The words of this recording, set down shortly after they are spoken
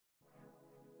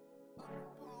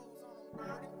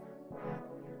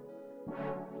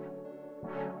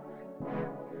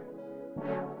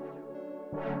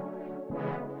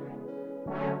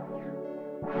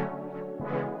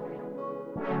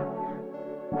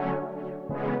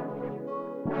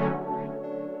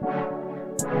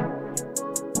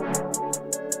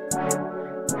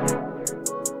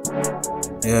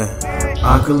Yeah,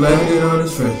 I collected all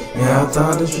these friends. Yeah, I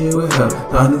thought this shit would help.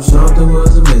 I knew something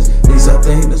was amiss. At least I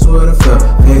think that's what I felt.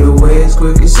 Fade away as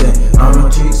quick as sand. On my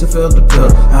cheeks I felt the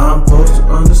pelt. How I'm supposed to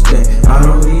understand? I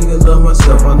don't even love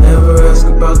myself. I'll never ask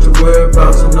about your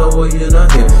whereabouts. I know why you're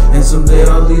not here. And someday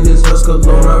I'll leave this husk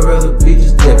alone. I'd rather be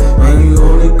just dead. And you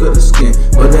only got the skin,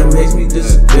 but that makes me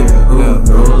disappear. Who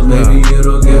knows? Maybe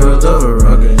it'll give us a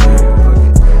rocket ship.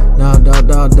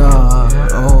 Da.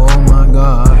 Oh my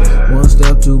God. One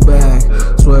step too back.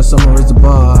 Swear someone raised the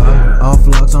bar. All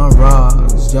flocks on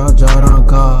rocks. Jaw on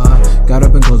car. Got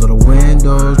up and closed all the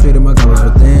windows. Traded my colors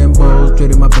for thimbles.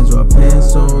 Traded my pens for a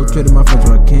pencil. Traded my friends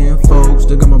for a kinfolk.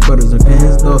 Still got my brothers and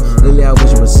pins though. Lately I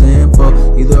wish it was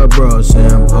simple. Either a bro or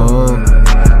simple.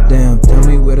 Damn, tell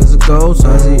me where does it go?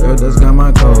 Size the earth that's got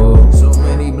my code. So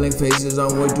many blank faces,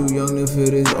 I'm way too young to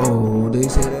feel this old. They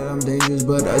say that I'm dangerous,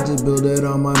 but I just build it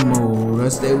on my mode. I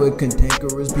stay with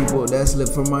cantankerous people that slip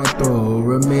from my throat.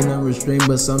 Remain unrestrained,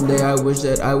 but someday I wish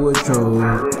that I would troll.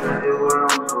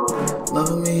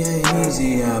 Loving me ain't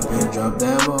easy, I've been dropped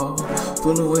that ball.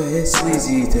 Fooling with it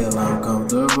sleazy till I'm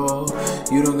comfortable.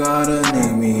 You don't gotta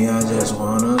need me, I just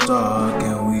wanna talk.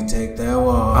 Can we take that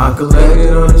walk? I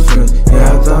collected all these friends, yeah,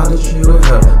 I thought this shit would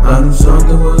help. I knew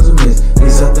something was amiss, at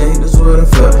least I think that's what I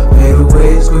felt. Fade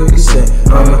away as quick as sand.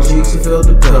 On my cheeks I felt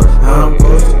the pelt. How I'm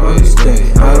supposed to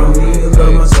understand? I don't even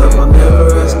love myself. I'll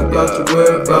never ask about your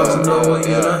whereabouts. I know when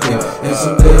you're not here. And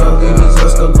someday I'll leave this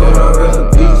husk alone. I'd rather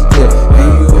be just dead. And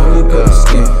you only got the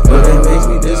skin, but that makes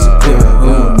me disappear.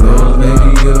 Who knows? Maybe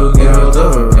it'll get real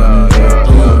tough around here.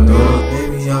 Who knows?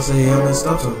 Maybe I'll say I messed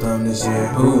up sometime this year.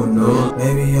 Who knows?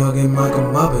 Maybe I'll get my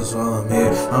comeuppance while I'm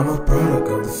here. I'm a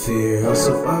product of the fear of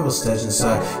survival stashed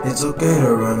inside. It's okay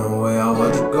to run away, I'll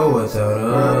let you go without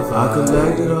a fight. I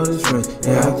collected all these friends,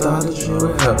 yeah, I thought this shit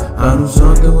would help. I knew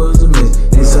something was amiss,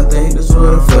 at least I think that's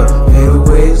what I felt. Fade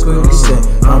away as quick as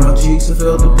sand. On my cheeks I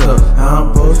felt the pelt. How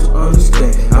I'm supposed to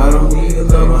understand? I don't need a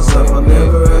love.